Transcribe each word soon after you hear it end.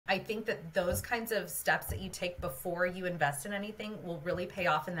I think that those kinds of steps that you take before you invest in anything will really pay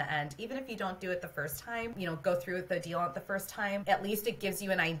off in the end. Even if you don't do it the first time, go through with the deal at the first time, at least it gives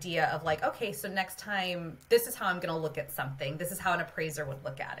you an idea of like, okay, so next time, this is how I'm going to look at something. This is how an appraiser would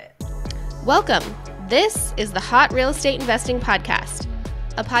look at it. Welcome. This is the Hot Real Estate Investing Podcast,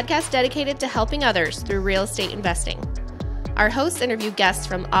 a podcast dedicated to helping others through real estate investing. Our hosts interview guests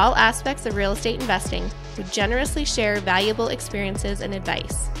from all aspects of real estate investing who generously share valuable experiences and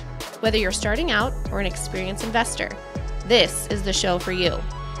advice. Whether you're starting out or an experienced investor, this is the show for you.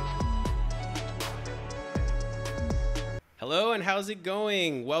 Hello, and how's it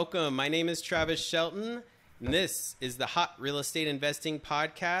going? Welcome. My name is Travis Shelton, and this is the Hot Real Estate Investing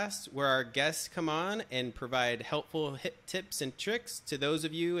Podcast, where our guests come on and provide helpful tips and tricks to those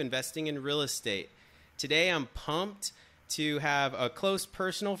of you investing in real estate. Today, I'm pumped to have a close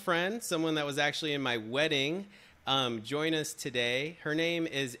personal friend, someone that was actually in my wedding, join us today. Her name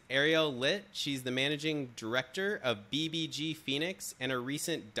is Arielle Litt. She's the managing director of BBG Phoenix and a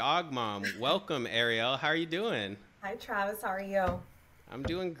recent dog mom. Welcome, Arielle. How are you doing? Hi, Travis. How are you? I'm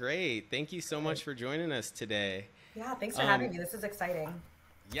doing great. Thank you so much for joining us today. Yeah, thanks for having me. This is exciting.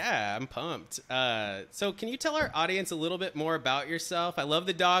 Yeah, I'm pumped. So can you tell our audience a little bit more about yourself? I love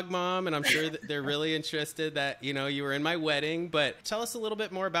the dog mom, and I'm sure that they're really interested that, you were in my wedding, but tell us a little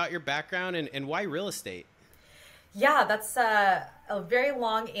bit more about your background and why real estate. Yeah, that's a very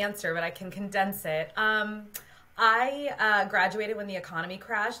long answer, but I can condense it. I graduated when the economy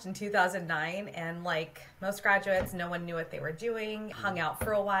crashed in 2009, and like most graduates, no one knew what they were doing, hung out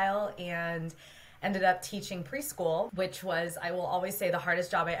for a while, and ended up teaching preschool, which was, I will always say, the hardest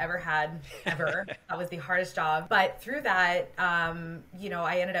job I ever had, ever. That was the hardest job. But through that,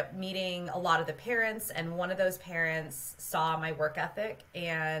 I ended up meeting a lot of the parents, and one of those parents saw my work ethic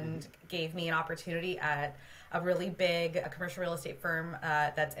and gave me an opportunity at a really big commercial real estate firm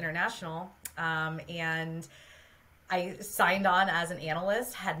that's international. And I signed on as an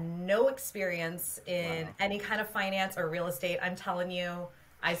analyst, had no experience in any kind of finance or real estate. I'm telling you,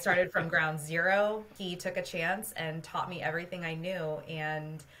 I started from ground zero. He took a chance and taught me everything I knew.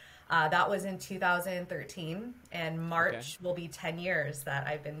 And that was in 2013. And March will be 10 years that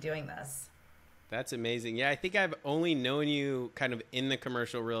I've been doing this. That's amazing. Yeah, I think I've only known you kind of in the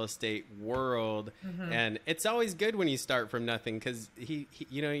commercial real estate world. And it's always good when you start from nothing because you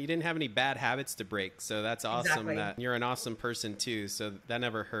didn't have any bad habits to break. So that's awesome. Exactly. That you're an awesome person too. So that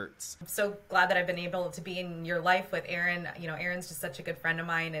never hurts. I'm so glad that I've been able to be in your life with Aaron. Aaron's just such a good friend of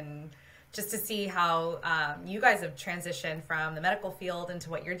mine, and just to see how you guys have transitioned from the medical field into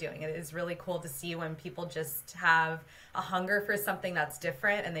what you're doing. It is really cool to see when people just have a hunger for something that's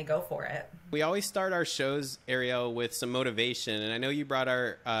different and they go for it. We always start our shows, Arielle, with some motivation. And I know you brought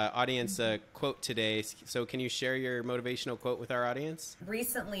our audience a quote today. So can you share your motivational quote with our audience?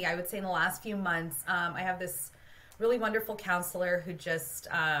 Recently, I would say in the last few months, I have this really wonderful counselor who just,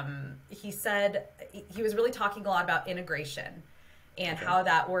 he said, he was really talking a lot about integration and how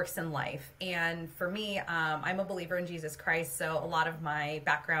that works in life. And for me, I'm a believer in Jesus Christ. So a lot of my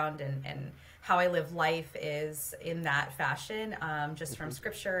background and how I live life is in that fashion, just from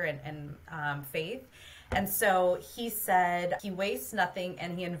scripture and faith. And so he said he wastes nothing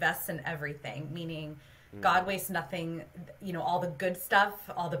and he invests in everything, meaning God wastes nothing, all the good stuff,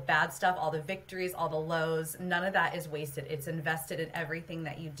 all the bad stuff, all the victories, all the lows, none of that is wasted. It's invested in everything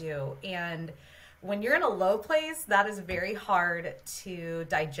that you do. And when you're in a low place, that is very hard to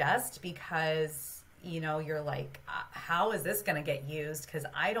digest because, you're like, how is this going to get used? Because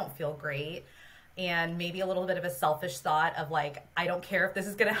I don't feel great. And maybe a little bit of a selfish thought of like, I don't care if this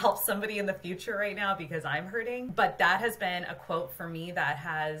is going to help somebody in the future right now because I'm hurting. But that has been a quote for me that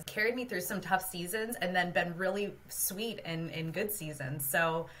has carried me through some tough seasons and then been really sweet in good seasons.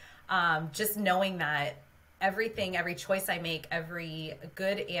 So just knowing that everything, every choice I make, every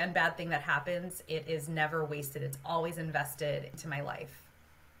good and bad thing that happens, it is never wasted. It's always invested into my life.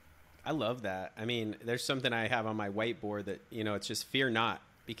 I love that. I mean, there's something I have on my whiteboard that, it's just fear not,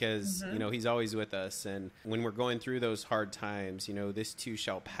 because, he's always with us. And when we're going through those hard times, this too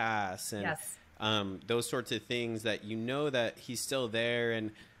shall pass. And those sorts of things that, that he's still there.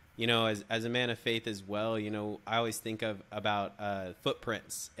 And, as a man of faith as well, I always think about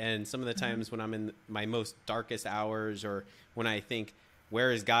footprints. And some of the times when I'm in my most darkest hours, or when I think,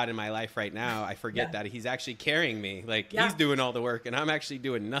 where is God in my life right now? I forget that he's actually carrying me. Like he's doing all the work and I'm actually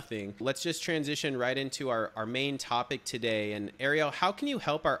doing nothing. Let's just transition right into our main topic today. And Arielle, how can you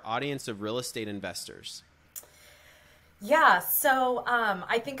help our audience of real estate investors? Yeah, so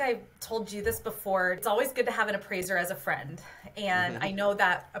I think I've told you this before. It's always good to have an appraiser as a friend. And I know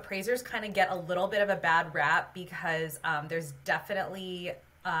that appraisers kind of get a little bit of a bad rap because there's definitely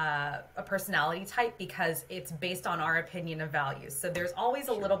a personality type because it's based on our opinion of values. So there's always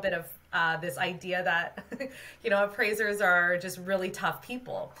a little bit of this idea that, appraisers are just really tough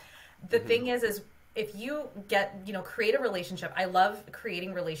people. The thing is if you create a relationship, I love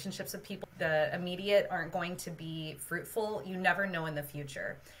creating relationships with people. The immediate aren't going to be fruitful. You never know in the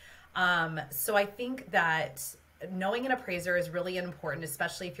future. So I think that knowing an appraiser is really important,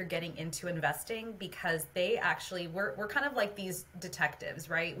 especially if you're getting into investing, because we're kind of like these detectives,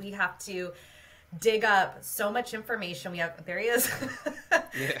 right? We have to dig up so much information. There he is.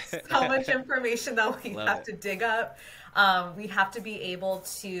 So much information that we have to dig up. We have to be able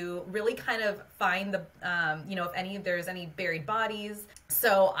to really kind of find if there's any buried bodies.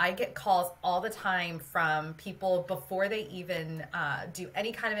 So I get calls all the time from people before they even do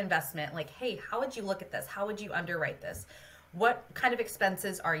any kind of investment, like, hey, how would you look at this? How would you underwrite this? What kind of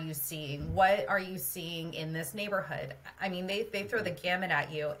expenses are you seeing? What are you seeing in this neighborhood? I mean, they throw the gamut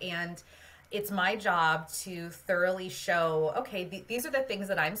at you, and it's my job to thoroughly show, okay, these are the things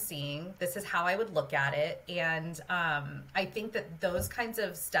that I'm seeing. This is how I would look at it. And I think that those kinds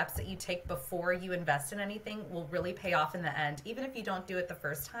of steps that you take before you invest in anything will really pay off in the end. Even if you don't do it the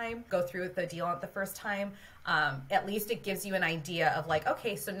first time, go through with the deal at the first time, at least it gives you an idea of like,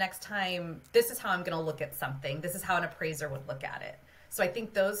 okay, so next time, this is how I'm going to look at something. This is how an appraiser would look at it. So I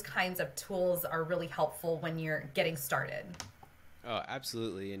think those kinds of tools are really helpful when you're getting started. Oh,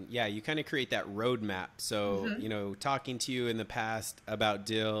 absolutely. And yeah, you kind of create that roadmap. So, talking to you in the past about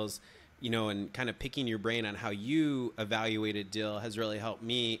deals, and kind of picking your brain on how you evaluate a deal has really helped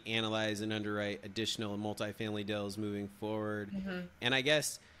me analyze and underwrite additional multifamily deals moving forward. And I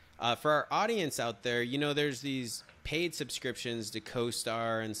guess for our audience out there, there's these paid subscriptions to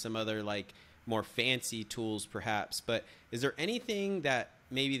CoStar and some other like more fancy tools perhaps, but is there anything that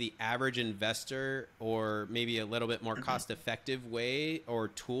maybe the average investor or maybe a little bit more cost-effective way or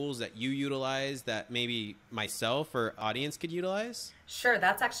tools that you utilize that maybe myself or audience could utilize? Sure.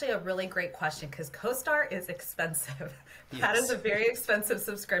 That's actually a really great question because CoStar is expensive. That is a very expensive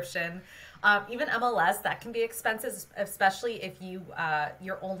subscription. Even MLS, that can be expensive, especially if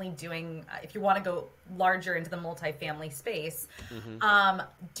you're only doing, if you want to go larger into the multifamily space.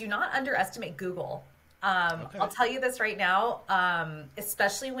 Do not underestimate Google. Okay. I'll tell you this right now,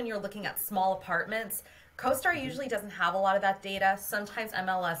 especially when you're looking at small apartments, CoStar usually doesn't have a lot of that data. Sometimes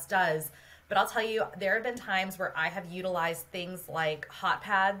MLS does, but I'll tell you, there have been times where I have utilized things like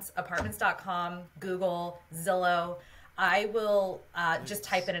HotPads, apartments.com, Google, Zillow. I will just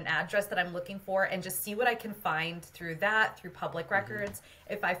type in an address that I'm looking for and just see what I can find through public records.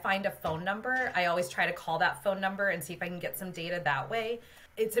 If I find a phone number, I always try to call that phone number and see if I can get some data that way.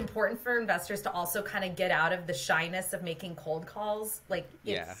 It's important for investors to also kind of get out of the shyness of making cold calls.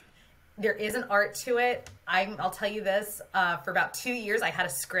 There is an art to it. I'll tell you this, for about 2 years, I had a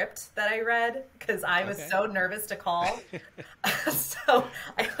script that I read because I was so nervous to call. So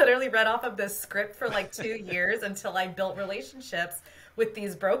I literally read off of this script for like 2 years until I built relationships with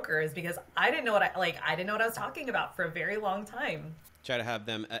these brokers because I didn't know what I was talking about for a very long time. Try to have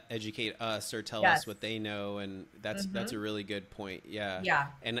them educate us or tell us what they know, and that's a really good point. Yeah.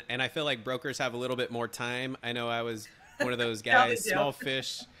 And I feel like brokers have a little bit more time. I know I was one of those guys, small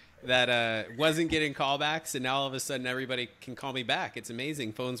fish, that wasn't getting callbacks, and now all of a sudden everybody can call me back. It's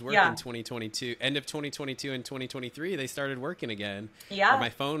amazing. Phones work in 2022, end of 2022 and 2023. They started working again. Yeah. Or my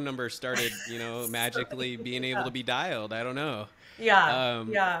phone number started, magically being able to be dialed. I don't know.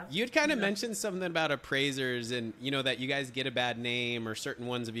 You'd kind of mentioned something about appraisers and, that you guys get a bad name or certain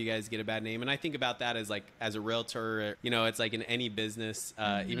ones of you guys get a bad name. And I think about that as like, as a realtor, it's like in any business,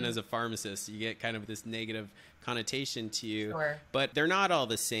 even as a pharmacist, you get kind of this negative connotation to you, but they're not all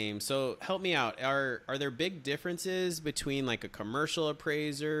the same. So help me out. Are there big differences between like a commercial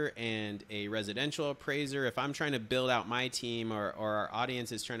appraiser and a residential appraiser? If I'm trying to build out my team or our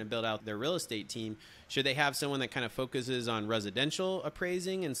audience is trying to build out their real estate team, should they have someone that kind of focuses on residential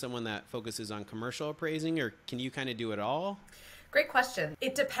appraising and someone that focuses on commercial appraising, or can you kind of do it all? Great question.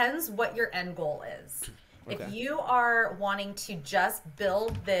 It depends what your end goal is. Okay. If you are wanting to just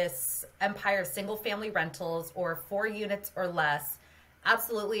build this empire of single family rentals or 4 units or less,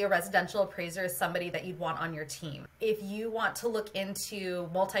 absolutely a residential appraiser is somebody that you'd want on your team. If you want to look into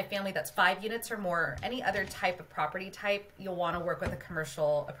multifamily that's 5 units or more, any other type of property type, you'll want to work with a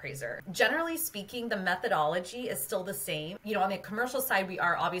commercial appraiser. Generally speaking, the methodology is still the same. On the commercial side, we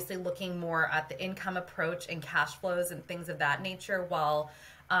are obviously looking more at the income approach and cash flows and things of that nature, while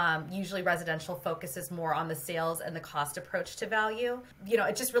Usually residential focuses more on the sales and the cost approach to value. You know,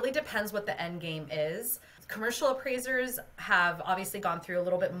 it just really depends what the end game is. Commercial appraisers have obviously gone through a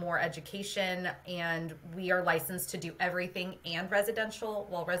little bit more education, and we are licensed to do everything and residential,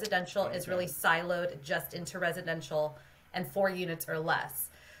 while residential is really siloed just into residential and 4 units or less.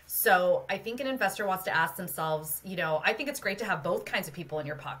 So I think an investor wants to ask themselves, you know, I think it's great to have both kinds of people in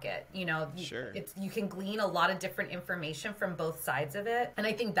your pocket. You know, Sure. you can glean a lot of different information from both sides of it. And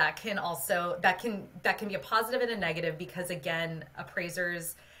I think that can also, that can be a positive and a negative, because again,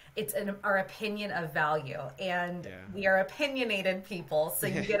 appraisers, it's our opinion of value, and we are opinionated people. So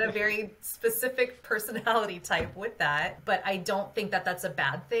you get a very specific personality type with that. But I don't think that that's a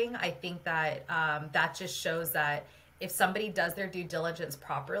bad thing. I think that that just shows that if somebody does their due diligence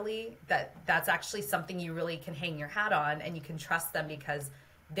properly, that's actually something you really can hang your hat on, and you can trust them because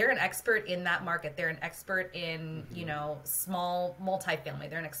they're an expert in that market. They're an expert in, you know, small multifamily.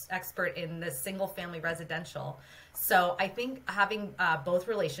 They're an expert in the single family residential. So I think having both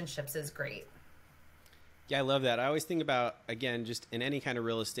relationships is great. Yeah, I love that. I always think about, again, just in any kind of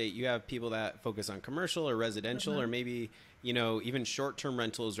real estate, you have people that focus on commercial or residential, or maybe, you know, even short-term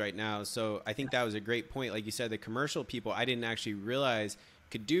rentals right now. So I think that was a great point. Like you said, the commercial people, I didn't actually realize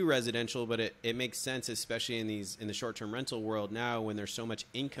could do residential, but it makes sense, especially in the short-term rental world now, when there's so much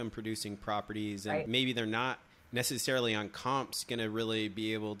income producing properties, and maybe they're not necessarily on comps going to really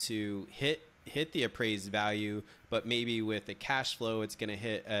be able to hit the appraised value, but maybe with the cash flow, it's going to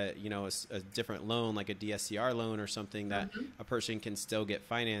hit a different loan, like a DSCR loan or something that a person can still get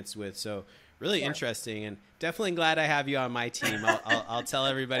financed with. So really interesting, and definitely glad I have you on my team. I'll tell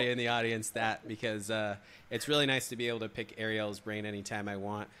everybody in the audience that, because it's really nice to be able to pick Arielle's brain anytime I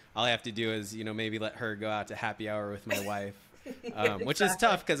want. All I have to do is, you know, maybe let her go out to happy hour with my wife. Which is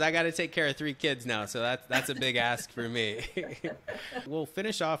tough because I got to take care of 3 kids now. So that's a big ask for me. We'll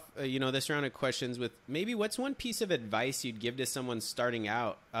finish off, this round of questions with maybe what's one piece of advice you'd give to someone starting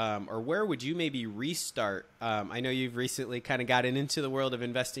out, or where would you maybe restart? I know you've recently kind of gotten into the world of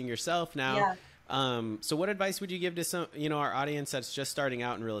investing yourself now. Yeah. So what advice would you give to some, our audience that's just starting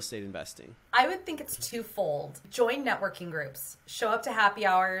out in real estate investing? I would think it's twofold. Join networking groups, show up to happy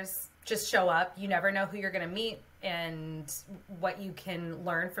hours, just show up. You never know who you're going to meet and what you can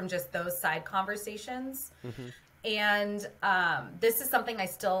learn from just those side conversations. And this is something I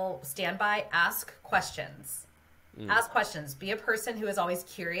still stand by. Ask questions. Ask questions. Be a person who is always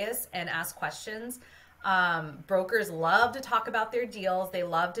curious and ask questions. Brokers love to talk about their deals. They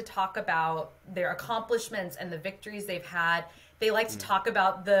love to talk about their accomplishments and the victories they've had. They like to talk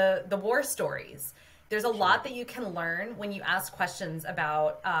about the war stories. There's a lot that you can learn when you ask questions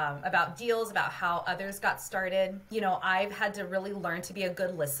about deals, about how others got started. I've had to really learn to be a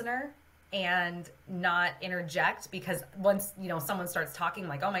good listener and not interject, because once, someone starts talking,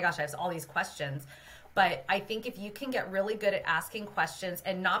 like, oh my gosh, I have all these questions. But I think if you can get really good at asking questions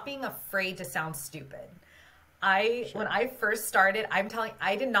and not being afraid to sound stupid. When I first started,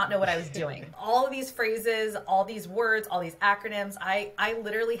 I did not know what I was doing. All of these phrases, all these words, all these acronyms, I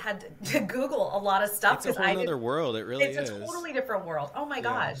literally had to Google a lot of stuff. It's a whole other world. It really is. It's a totally different world. Oh my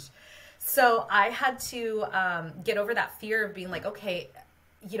gosh. So I had to get over that fear of being like, okay,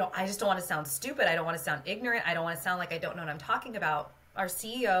 I just don't want to sound stupid. I don't want to sound ignorant. I don't want to sound like I don't know what I'm talking about. Our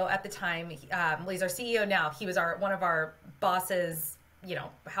CEO at the time, he's our CEO now. He was one of our bosses,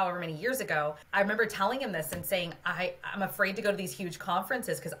 however many years ago. I remember telling him this and saying, I'm afraid to go to these huge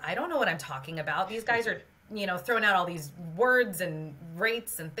conferences because I don't know what I'm talking about. These guys are, throwing out all these words and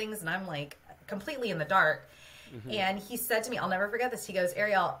rates and things, and I'm like completely in the dark. And he said to me, I'll never forget this. He goes,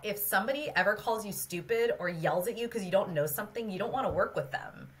 Arielle, if somebody ever calls you stupid or yells at you because you don't know something, you don't want to work with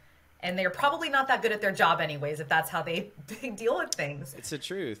them. And they're probably not that good at their job anyways, if that's how they deal with things. It's the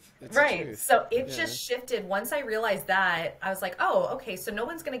truth. It's right. The truth. So it just shifted. Once I realized that, I was like, oh, okay, so no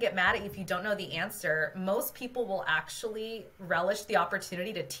one's going to get mad at you if you don't know the answer. Most people will actually relish the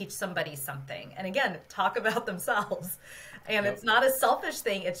opportunity to teach somebody something. And again, talk about themselves. And it's not a selfish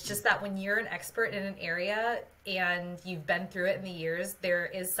thing. It's just that when you're an expert in an area and you've been through it in the years, there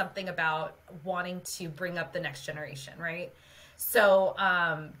is something about wanting to bring up the next generation, right? So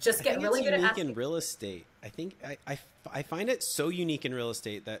just get really good at asking. In real estate. I think I find it so unique in real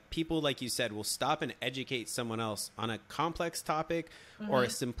estate that people, like you said, will stop and educate someone else on a complex topic or a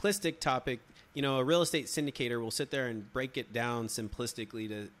simplistic topic. A real estate syndicator will sit there and break it down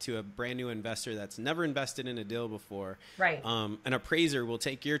simplistically to a brand new investor that's never invested in a deal before. Right. An appraiser will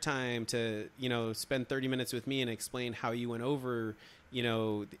take your time to, spend 30 minutes with me and explain how you went over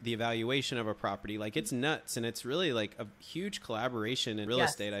the evaluation of a property. Like, it's nuts. And it's really like a huge collaboration in real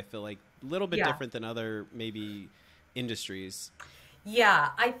estate. I feel like a little bit different than other maybe industries. Yeah,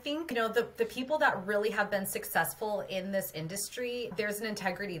 I think, the people that really have been successful in this industry, there's an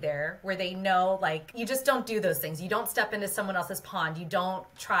integrity there where they know, like, you just don't do those things. You don't step into someone else's pond. You don't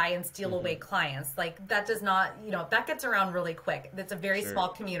try and steal away clients. Like, that does not, that gets around really quick. That's a very small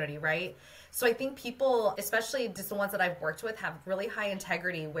community, right? So I think people, especially just the ones that I've worked with, have really high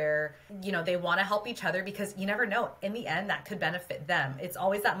integrity where, they want to help each other because you never know. In the end, that could benefit them. It's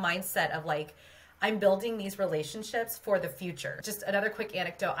always that mindset of like, I'm building these relationships for the future. Just another quick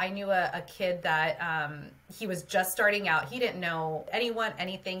anecdote. I knew a kid that he was just starting out. He didn't know anyone,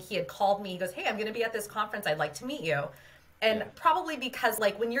 anything. He had called me. He goes, hey, I'm going to be at this conference. I'd like to meet you. And probably because,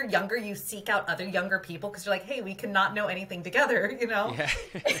 like, when you're younger, you seek out other younger people because you're like, hey, we cannot know anything together, Yeah.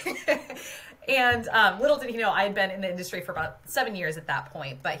 And little did he know I had been in the industry for about 7 years at that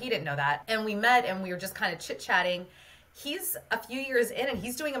point, but he didn't know that. And we met and we were just kind of chit-chatting. He's a few years in and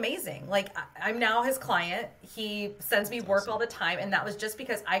he's doing amazing. Like, I'm now his client. He sends me work all the time. And that was just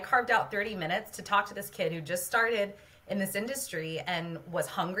because I carved out 30 minutes to talk to this kid who just started in this industry and was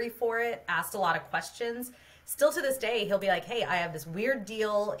hungry for it, asked a lot of questions. Still to this day, he'll be like, hey, I have this weird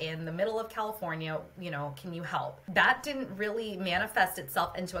deal in the middle of California, can you help? That didn't really manifest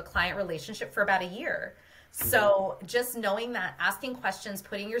itself into a client relationship for about a year. So just knowing that, asking questions,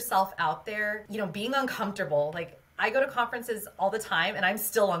 putting yourself out there, being uncomfortable, like, I go to conferences all the time and I'm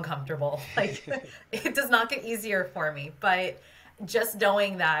still uncomfortable. Like, it does not get easier for me. But just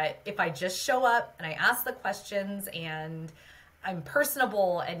knowing that if I just show up and I ask the questions and I'm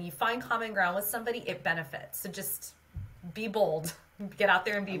personable and you find common ground with somebody, it benefits. So just be bold. Get out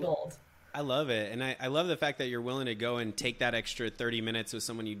there and be bold. I love it. And I love the fact that you're willing to go and take that extra 30 minutes with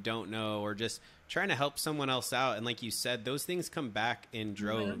someone you don't know, or just trying to help someone else out. And like you said, those things come back in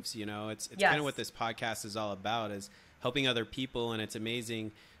droves. It's kind of what this podcast is all about, is helping other people. And it's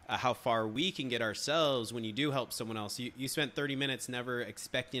amazing how far we can get ourselves when you do help someone else. You spent 30 minutes never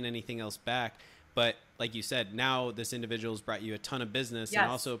expecting anything else back. But like you said, now this individual's brought you a ton of business and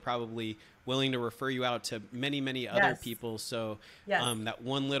also probably willing to refer you out to many, many other people. So that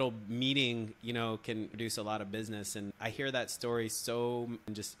one little meeting, can produce a lot of business. And I hear that story so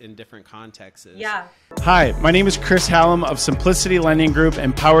just in different contexts. Yeah. Hi, my name is Chris Hallam of Simplicity Lending Group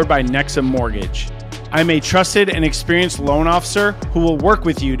and powered by Nexa Mortgage. I'm a trusted and experienced loan officer who will work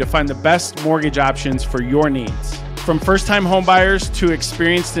with you to find the best mortgage options for your needs. From first-time homebuyers to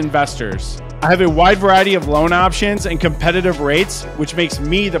experienced investors, I have a wide variety of loan options and competitive rates, which makes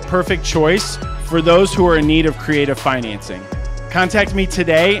me the perfect choice for those who are in need of creative financing. Contact me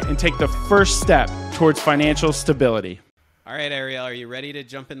today and take the first step towards financial stability. All right, Arielle, are you ready to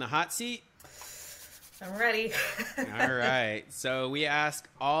jump in the hot seat? I'm ready. All right. So we ask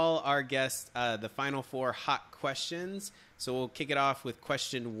all our guests the final 4 hot questions. So we'll kick it off with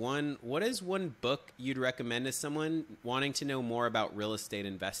question 1. What is one book you'd recommend to someone wanting to know more about real estate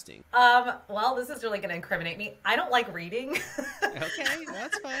investing? Well, this is really going to incriminate me. I don't like reading. Okay,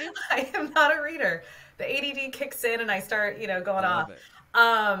 that's fine. I am not a reader. The ADD kicks in and I start, going off.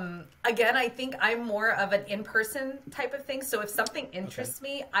 Again, I think I'm more of an in-person type of thing. So if something interests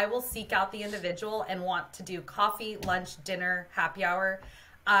me, I will seek out the individual and want to do coffee, lunch, dinner, happy hour.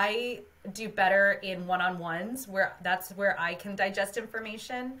 I do better in one-on-ones that's where I can digest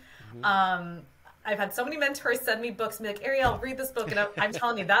information. I've had so many mentors send me books and be like, Arielle, read this book. And I'm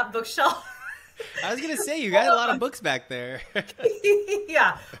telling you, that bookshelf. I was going to say, you got a lot of books back there.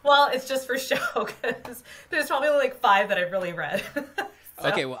 Yeah. Well, it's just for show because there's probably like 5 that I've really read. So.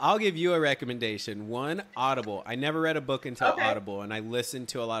 Okay, well, I'll give you a recommendation. 1, Audible. I never read a book until Audible, and I listened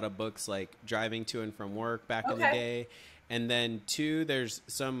to a lot of books like driving to and from work back in the day. And then 2, there's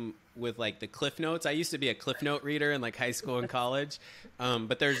some with like the Cliff Notes. I used to be a Cliff Note reader in like high school and college.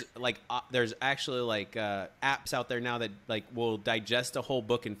 But there's actually like apps out there now that like will digest a whole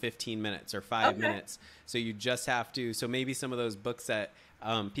book in 15 minutes or 5 minutes. So you just have to. So maybe some of those books that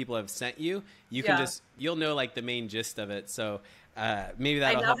people have sent you, you can you'll know like the main gist of it. So maybe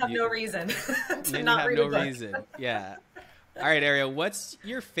that'll help you. I now have no reason to then not you have read no a book. reason. Yeah. All right, Arielle, what's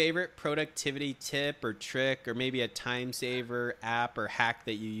your favorite productivity tip or trick or maybe a time saver app or hack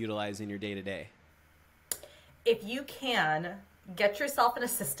that you utilize in your day-to-day? If you can, get yourself an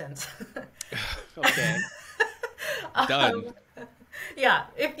assistant. Okay. Done. Yeah,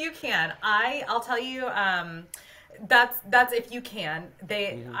 if you can. I'll tell you, that's if you can.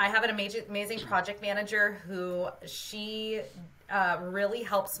 I have an amazing project manager who she really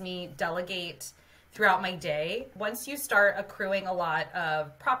helps me delegate throughout my day. Once you start accruing a lot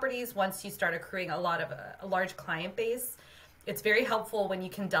of properties, once you start accruing a lot of a large client base, it's very helpful when you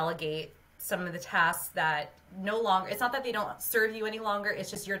can delegate some of the tasks that no longer, it's not that they don't serve you any longer,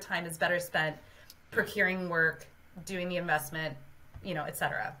 it's just your time is better spent procuring work, doing the investment, et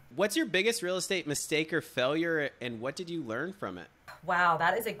cetera. What's your biggest real estate mistake or failure, and what did you learn from it? Wow,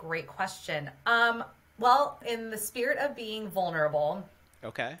 that is a great question. Well, in the spirit of being vulnerable,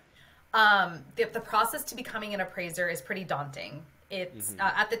 okay, the process to becoming an appraiser is pretty daunting. It's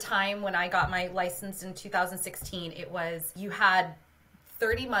at the time when I got my license in 2016, you had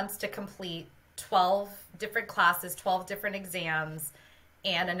 30 months to complete 12 different classes, 12 different exams,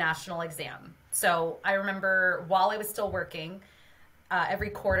 and a national exam. So I remember while I was still working, every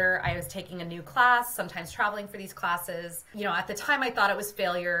quarter I was taking a new class, sometimes traveling for these classes. At the time I thought it was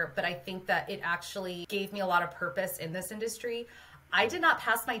failure, but I think that it actually gave me a lot of purpose in this industry. I did not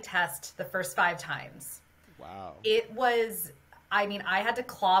pass my test the first 5 times. Wow. I had to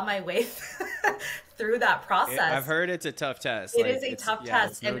claw my way through that process. I've heard it's a tough test. It is a tough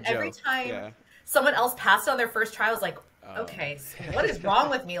test. And every time someone else passed on their first try, I was like, okay, so what is wrong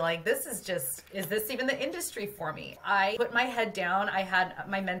with me? Like, is this even the industry for me? I put my head down. I had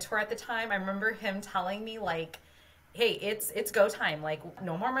my mentor at the time. I remember him telling me, like, hey, it's go time. Like,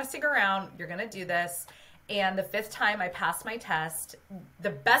 no more messing around. You're going to do this. And the 5th time I passed my test, the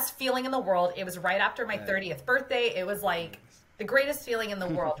best feeling in the world. It was right after my 30th birthday. It was like the greatest feeling in the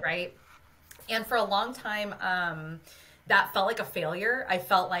world, right? And for a long time, that felt like a failure. I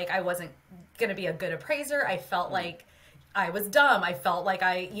felt like I wasn't going to be a good appraiser. I felt like I was dumb. I felt like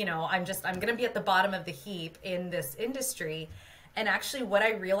I'm going to be at the bottom of the heap in this industry. And actually what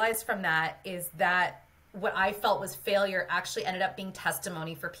I realized from that is that what I felt was failure actually ended up being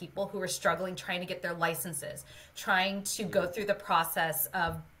testimony for people who were struggling, trying to get their licenses, trying to go through the process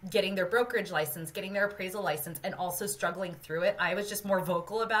of getting their brokerage license, getting their appraisal license, and also struggling through it. I was just more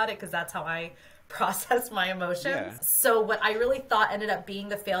vocal about it because that's how I process my emotions. Yeah. So what I really thought ended up being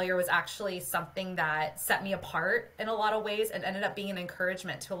the failure was actually something that set me apart in a lot of ways and ended up being an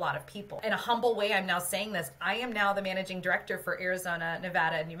encouragement to a lot of people. In a humble way, I'm now saying this. I am now the managing director for Arizona,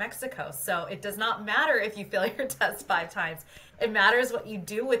 Nevada, and New Mexico. So it does not matter if you fail your test 5 times. It matters what you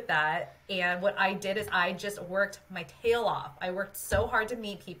do with that. And what I did is I just worked my tail off. I worked so hard to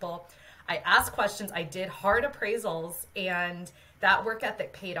meet people. I asked questions. I did hard appraisals, and that work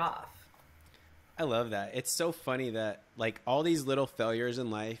ethic paid off. I love that. It's so funny that like all these little failures in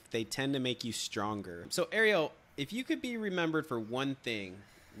life, they tend to make you stronger. So Arielle, if you could be remembered for one thing,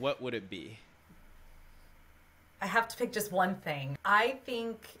 what would it be? I have to pick just one thing. I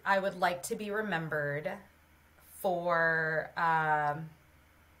think I would like to be remembered for my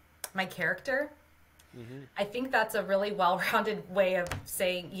character. Mm-hmm. I think that's a really well-rounded way of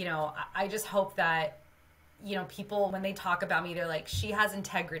saying, I just hope that, people, when they talk about me, they're like, she has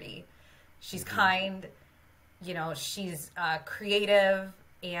integrity. She's kind, she's creative,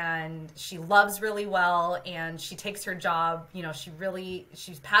 and she loves really well, and she takes her job,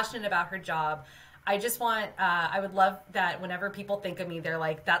 she's passionate about her job. I just want, I would love that whenever people think of me, they're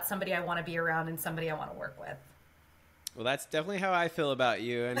like, that's somebody I want to be around and somebody I want to work with. Well, that's definitely how I feel about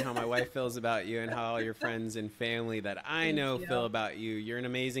you, and how my wife feels about you, and how all your friends and family that I know feel about you. You're an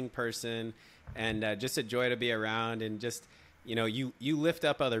amazing person, and just a joy to be around, and just, you lift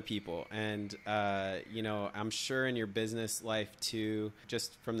up other people. And, I'm sure in your business life too,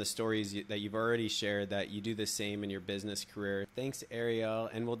 just from the stories that you've already shared, that you do the same in your business career. Thanks, Arielle.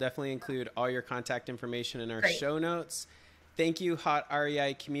 And we'll definitely include all your contact information in our show notes. Thank you, Hot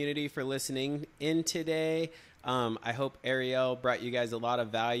REI community, for listening in today. I hope Arielle brought you guys a lot of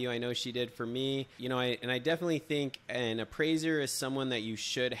value. I know she did for me. I definitely think an appraiser is someone that you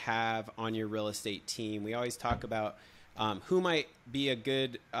should have on your real estate team. We always talk about who might be a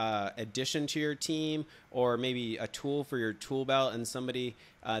good addition to your team, or maybe a tool for your tool belt, and somebody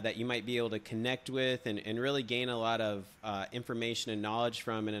that you might be able to connect with and really gain a lot of information and knowledge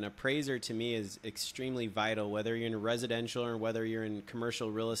from. And an appraiser to me is extremely vital, whether you're in residential or whether you're in commercial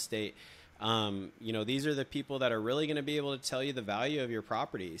real estate. These are the people that are really going to be able to tell you the value of your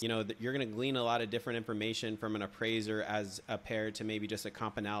properties. You're going to glean a lot of different information from an appraiser as compared to maybe just a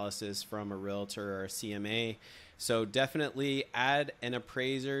comp analysis from a realtor or a CMA. So definitely add an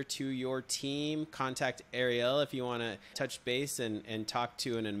appraiser to your team. Contact Arielle if you want to touch base and talk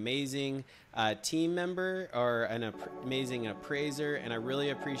to an amazing team member or an amazing appraiser. And I really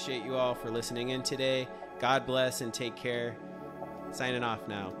appreciate you all for listening in today. God bless and take care. Signing off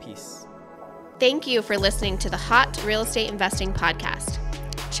now. Peace. Thank you for listening to the Hot Real Estate Investing Podcast.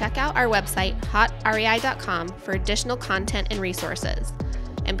 Check out our website, hotrei.com, for additional content and resources.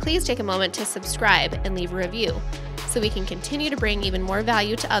 And please take a moment to subscribe and leave a review so we can continue to bring even more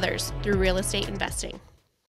value to others through real estate investing.